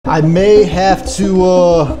I may have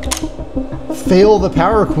to fail the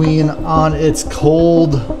Power Queen on its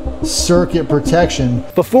cold circuit protection.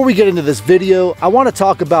 Before we get into this video, I want to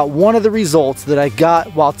talk about one of the results that I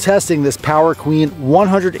got while testing this Power Queen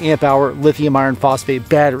 100 amp hour lithium iron phosphate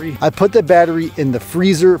battery. I put the battery in the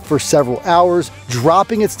freezer for several hours,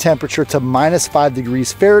 dropping its temperature to -5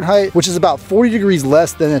 degrees Fahrenheit, which is about 40 degrees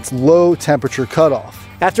less than its low temperature cutoff.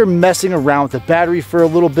 After messing around with the battery for a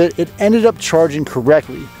little bit, it ended up charging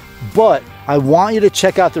correctly. But I want you to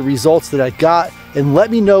check out the results that I got and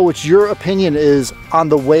let me know what your opinion is on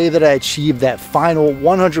the way that I achieved that final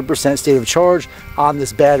 100% state of charge on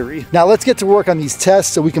this battery. Now let's get to work on these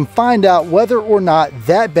tests so we can find out whether or not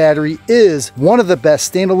that battery is one of the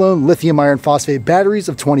best standalone lithium iron phosphate batteries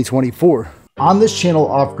of 2024. On this channel,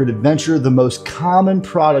 Off-Grid Adventure, the most common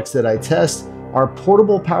products that I test are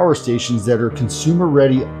portable power stations that are consumer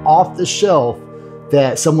ready, off the shelf,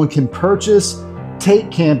 that someone can purchase,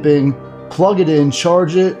 take camping, plug it in,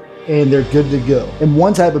 charge it, and they're good to go. And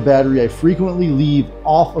one type of battery I frequently leave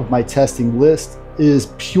off of my testing list is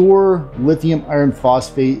pure lithium iron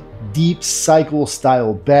phosphate deep cycle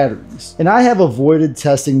style batteries. And I have avoided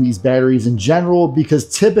testing these batteries in general because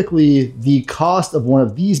typically the cost of one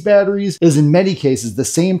of these batteries is in many cases the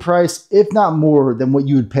same price, if not more, than what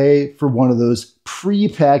you would pay for one of those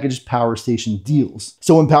pre-packaged power station deals.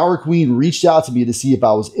 So when Power Queen reached out to me to see if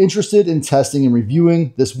I was interested in testing and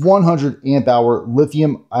reviewing this 100 amp hour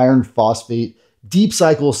lithium iron phosphate deep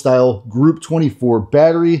cycle style Group 24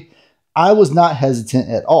 battery, I was not hesitant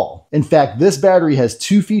at all. In fact, this battery has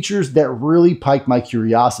two features that really piqued my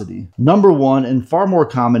curiosity. Number one, and far more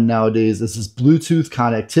common nowadays, is this Bluetooth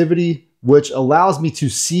connectivity, which allows me to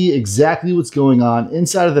see exactly what's going on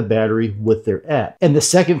inside of the battery with their app. And the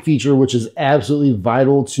second feature, which is absolutely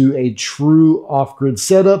vital to a true off-grid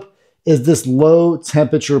setup, is this low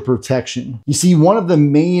temperature protection. You see, one of the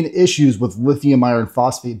main issues with lithium iron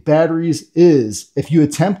phosphate batteries is if you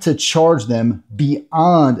attempt to charge them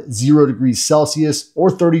beyond 0 degrees Celsius or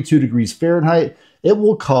 32 degrees Fahrenheit, it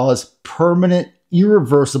will cause permanent,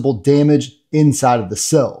 irreversible damage inside of the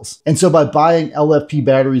cells. And so by buying LFP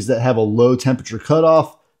batteries that have a low temperature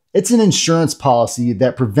cutoff, it's an insurance policy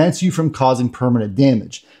that prevents you from causing permanent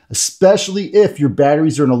damage, especially if your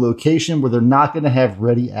batteries are in a location where they're not going to have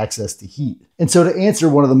ready access to heat. And so to answer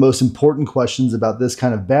one of the most important questions about this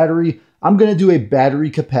kind of battery, I'm going to do a battery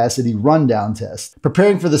capacity rundown test.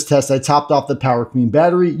 Preparing for this test, I topped off the Power Queen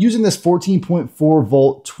battery using this 14.4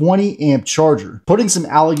 volt 20 amp charger. Putting some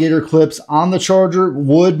alligator clips on the charger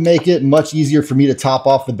would make it much easier for me to top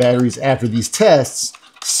off the batteries after these tests.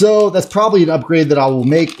 So that's probably an upgrade that I will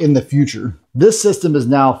make in the future. This system is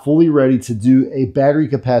now fully ready to do a battery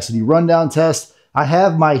capacity rundown test. I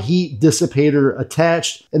have my heat dissipator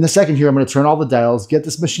attached. In the second here, I'm going to turn all the dials, get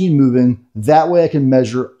this machine moving. That way I can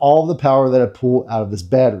measure all the power that I pull out of this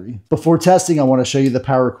battery. Before testing, I want to show you the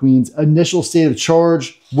Power Queen's initial state of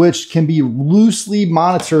charge, which can be loosely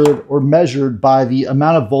monitored or measured by the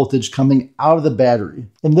amount of voltage coming out of the battery.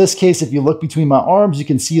 In this case, if you look between my arms, you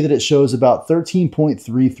can see that it shows about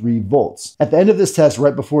 13.33 volts. At the end of this test,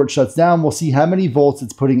 right before it shuts down, we'll see how many volts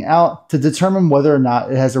it's putting out to determine whether or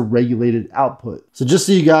not it has a regulated output. So just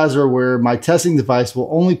so you guys are aware, my testing device will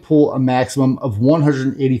only pull a maximum of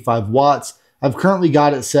 185 watts. I've currently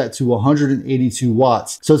got it set to 182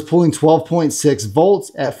 watts. So it's pulling 12.6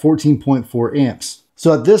 volts at 14.4 amps.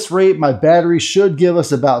 So at this rate, my battery should give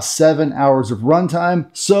us about 7 hours of runtime.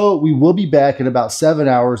 So we will be back in about 7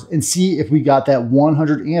 hours and see if we got that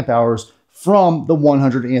 100 amp hours from the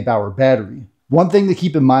 100 amp hour battery. One thing to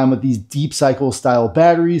keep in mind with these deep cycle style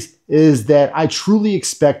batteries is that I truly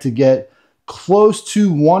expect to get close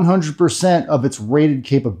to 100% of its rated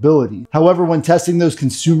capability. However, when testing those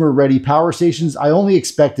consumer ready power stations, I only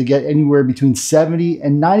expect to get anywhere between 70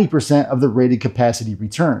 and 90% of the rated capacity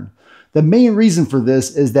return. The main reason for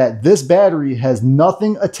this is that this battery has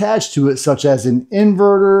nothing attached to it, such as an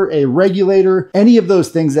inverter, a regulator, any of those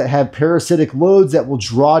things that have parasitic loads that will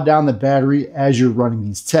draw down the battery as you're running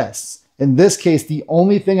these tests. In this case, the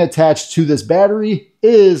only thing attached to this battery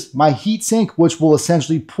is my heatsink, which will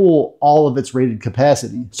essentially pull all of its rated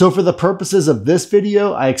capacity. So for the purposes of this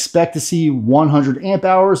video, I expect to see 100 amp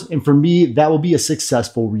hours, and for me, that will be a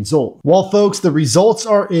successful result. Well, folks, the results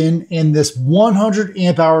are in, and this 100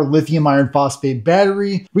 amp hour lithium iron phosphate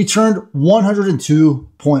battery returned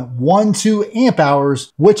 102.12 amp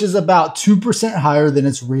hours, which is about 2% higher than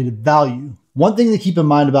its rated value. One thing to keep in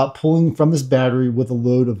mind about pulling from this battery with a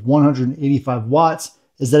load of 185 watts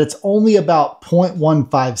is that it's only about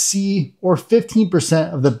 0.15 C or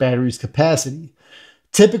 15% of the battery's capacity.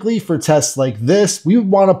 Typically for tests like this, we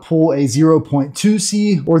would want to pull a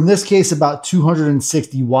 0.2C, or in this case, about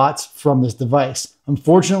 260 watts from this device.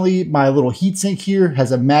 Unfortunately, my little heatsink here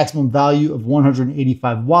has a maximum value of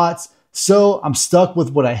 185 watts, so I'm stuck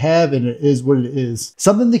with what I have, and it is what it is.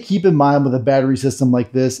 Something to keep in mind with a battery system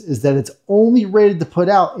like this is that it's only rated to put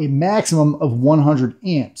out a maximum of 100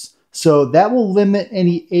 amps. So that will limit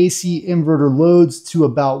any AC inverter loads to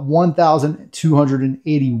about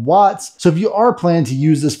 1,280 watts. So if you are planning to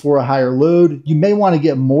use this for a higher load, you may want to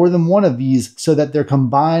get more than one of these so that their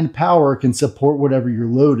combined power can support whatever your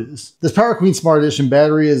load is. This Power Queen Smart Edition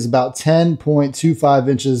battery is about 10.25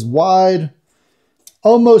 inches wide,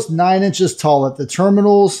 almost 9 inches tall at the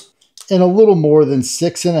terminals, and a little more than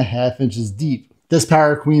 6.5 inches deep. This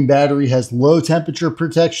Power Queen battery has low temperature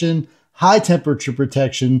protection, high temperature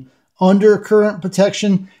protection, undercurrent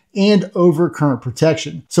protection, and overcurrent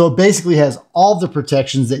protection. So it basically has all the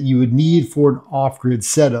protections that you would need for an off-grid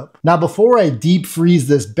setup. Now, before I deep freeze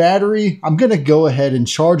this battery, I'm gonna go ahead and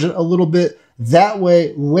charge it a little bit. That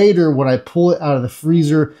way, later when I pull it out of the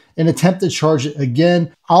freezer and attempt to charge it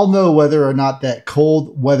again, I'll know whether or not that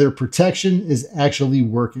cold weather protection is actually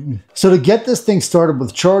working. So to get this thing started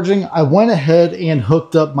with charging, I went ahead and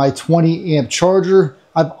hooked up my 20 amp charger.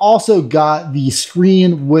 I've also got the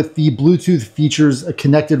screen with the Bluetooth features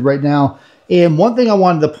connected right now. And one thing I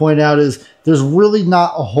wanted to point out is there's really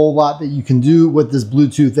not a whole lot that you can do with this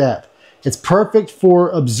Bluetooth app. It's perfect for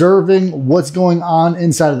observing what's going on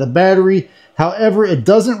inside of the battery. However, it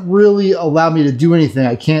doesn't really allow me to do anything.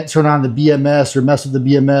 I can't turn on the BMS or mess with the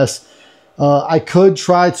BMS. I could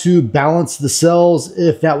try to balance the cells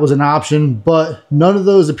if that was an option, but none of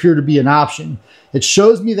those appear to be an option. It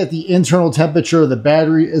shows me that the internal temperature of the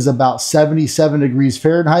battery is about 77 degrees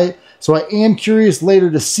Fahrenheit. So I am curious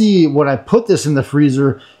later to see when I put this in the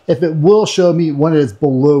freezer, if it will show me when it is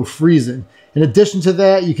below freezing. In addition to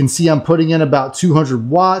that, you can see I'm putting in about 200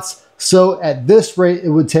 watts. So at this rate, it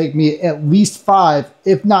would take me at least 5,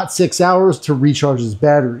 if not 6 hours to recharge this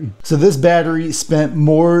battery. So this battery spent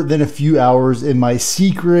more than a few hours in my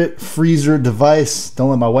secret freezer device. Don't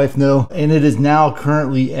let my wife know. And it is now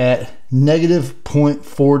currently at negative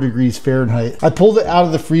 0.4 degrees Fahrenheit. I pulled it out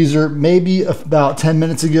of the freezer maybe about 10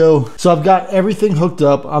 minutes ago. So I've got everything hooked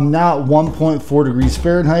up. I'm now at 1.4 degrees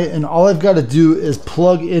Fahrenheit, and all I've got to do is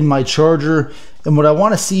plug in my charger. And what I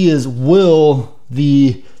want to see is, will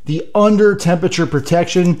the under temperature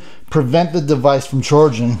protection prevent the device from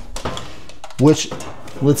charging, which,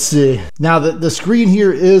 let's see. Now the screen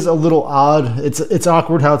here is a little odd. It's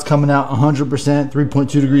awkward how it's coming out 100%,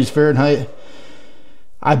 3.2 degrees Fahrenheit.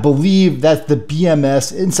 I believe that's the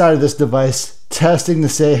BMS inside of this device testing to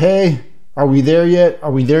say, hey, are we there yet?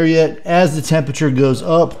 Are we there yet? As the temperature goes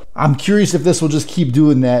up, I'm curious if this will just keep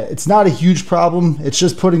doing that. It's not a huge problem. It's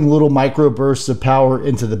just putting little micro bursts of power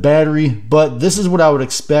into the battery, but this is what I would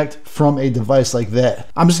expect from a device like that.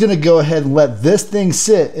 I'm just gonna go ahead and let this thing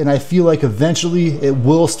sit, and I feel like eventually it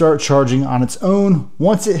will start charging on its own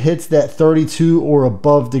once it hits that 32 or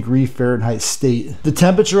above degree Fahrenheit state. The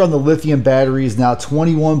temperature on the lithium battery is now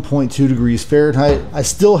 21.2 degrees Fahrenheit. I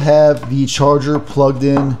still have the charger plugged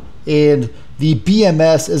in, and the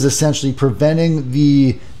BMS is essentially preventing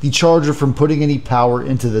the charger from putting any power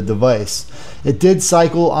into the device. It did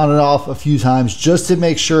cycle on and off a few times just to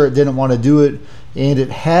make sure it didn't want to do it, and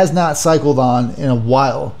it has not cycled on in a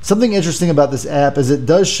while. Something interesting about this app is it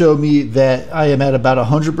does show me that I am at about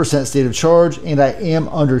 100% state of charge and I am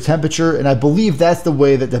under temperature, and I believe that's the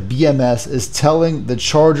way that the BMS is telling the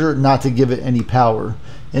charger not to give it any power.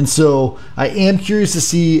 And so I am curious to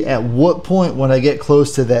see at what point, when I get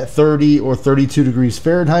close to that 30 or 32 degrees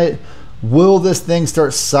Fahrenheit, will this thing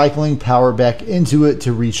start cycling power back into it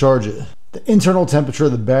to recharge it. The internal temperature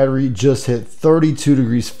of the battery just hit 32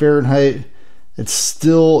 degrees Fahrenheit. It's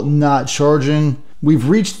still not charging. We've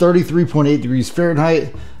reached 33.8 degrees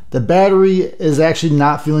Fahrenheit. The battery is actually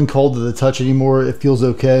not feeling cold to the touch anymore. It feels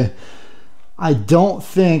okay. I don't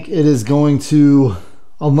think it is going to,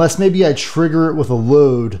 unless maybe I trigger it with a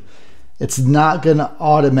load, it's not gonna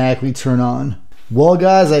automatically turn on. Well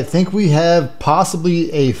guys, I think we have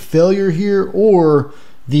possibly a failure here, or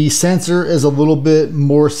the sensor is a little bit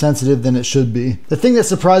more sensitive than it should be. The thing that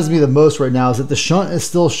surprises me the most right now is that the shunt is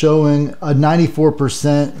still showing a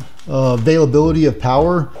 94% availability of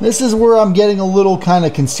power. This is where I'm getting a little kind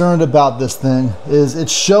of concerned about this thing, is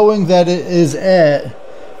it's showing that it is at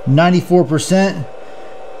 94%,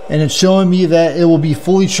 and it's showing me that it will be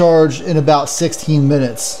fully charged in about 16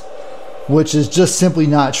 minutes, which is just simply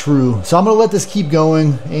not true. So I'm gonna let this keep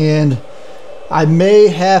going, and I may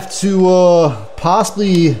have to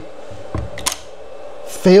possibly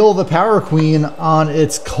fail the Power Queen on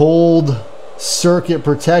its cold circuit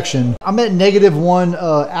protection. I'm at -1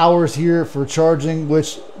 hours here for charging,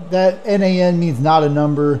 which that NAN means not a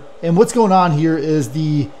number. And what's going on here is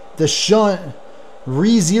the shunt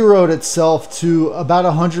re-zeroed itself to about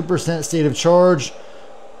 100% state of charge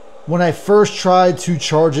when I first tried to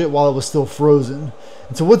charge it while it was still frozen.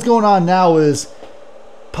 And so what's going on now is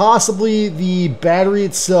possibly the battery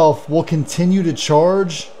itself will continue to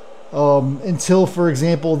charge until, for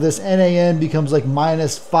example, this NAN becomes like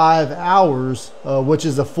 -5 hours, which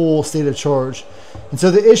is a full state of charge. And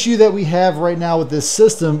so the issue that we have right now with this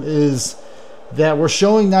system is that we're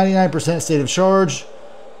showing 99% state of charge.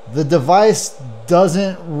 The device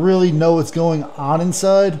doesn't really know what's going on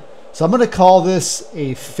inside. So I'm going to call this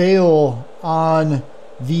a fail on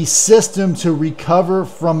the system to recover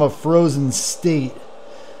from a frozen state.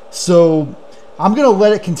 So I'm going to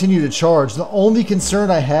let it continue to charge. The only concern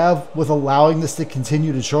I have with allowing this to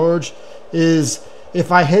continue to charge is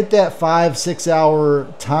if I hit that 5-6 hour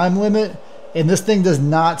time limit and this thing does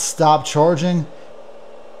not stop charging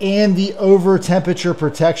and the over temperature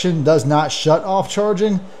protection does not shut off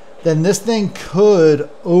charging, then this thing could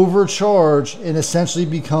overcharge and essentially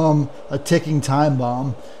become a ticking time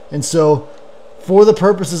bomb. And so for the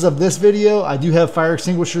purposes of this video, I do have fire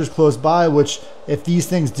extinguishers close by, which if these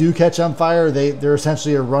things do catch on fire, they're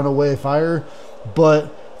essentially a runaway fire.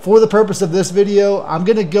 But for the purpose of this video, I'm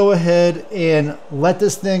gonna go ahead and let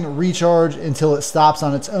this thing recharge until it stops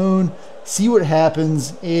on its own, see what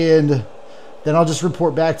happens, and then I'll just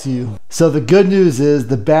report back to you. So the good news is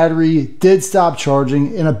the battery did stop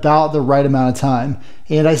charging in about the right amount of time.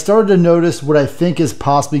 And I started to notice what I think is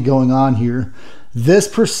possibly going on here. This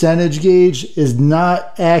percentage gauge is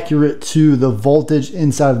not accurate to the voltage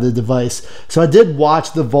inside of the device. So I did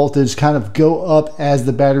watch the voltage kind of go up as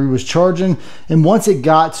the battery was charging. And once it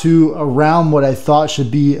got to around what I thought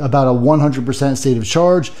should be about a 100% state of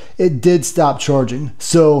charge, it did stop charging.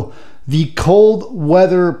 So the cold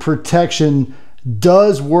weather protection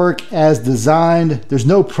does work as designed. There's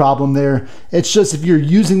no problem there. It's just if you're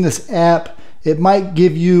using this app, it might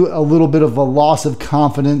give you a little bit of a loss of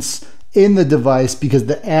confidence in the device because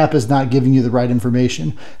the app is not giving you the right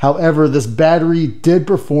information. However, this battery did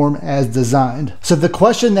perform as designed. So the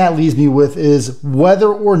question that leaves me with is whether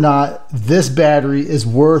or not this battery is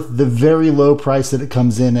worth the very low price that it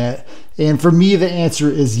comes in at. And for me, the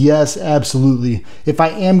answer is yes, absolutely. If I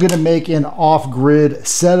am gonna make an off-grid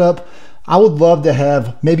setup, I would love to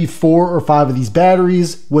have maybe 4 or 5 of these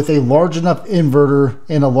batteries with a large enough inverter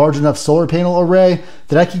and a large enough solar panel array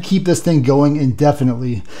that I could keep this thing going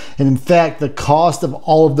indefinitely. And in fact, the cost of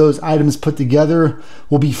all of those items put together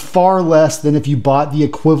will be far less than if you bought the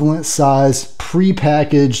equivalent size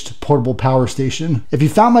pre-packaged portable power station. If you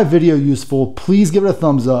found my video useful, please give it a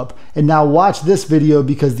thumbs up. And now watch this video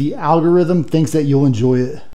because the algorithm thinks that you'll enjoy it.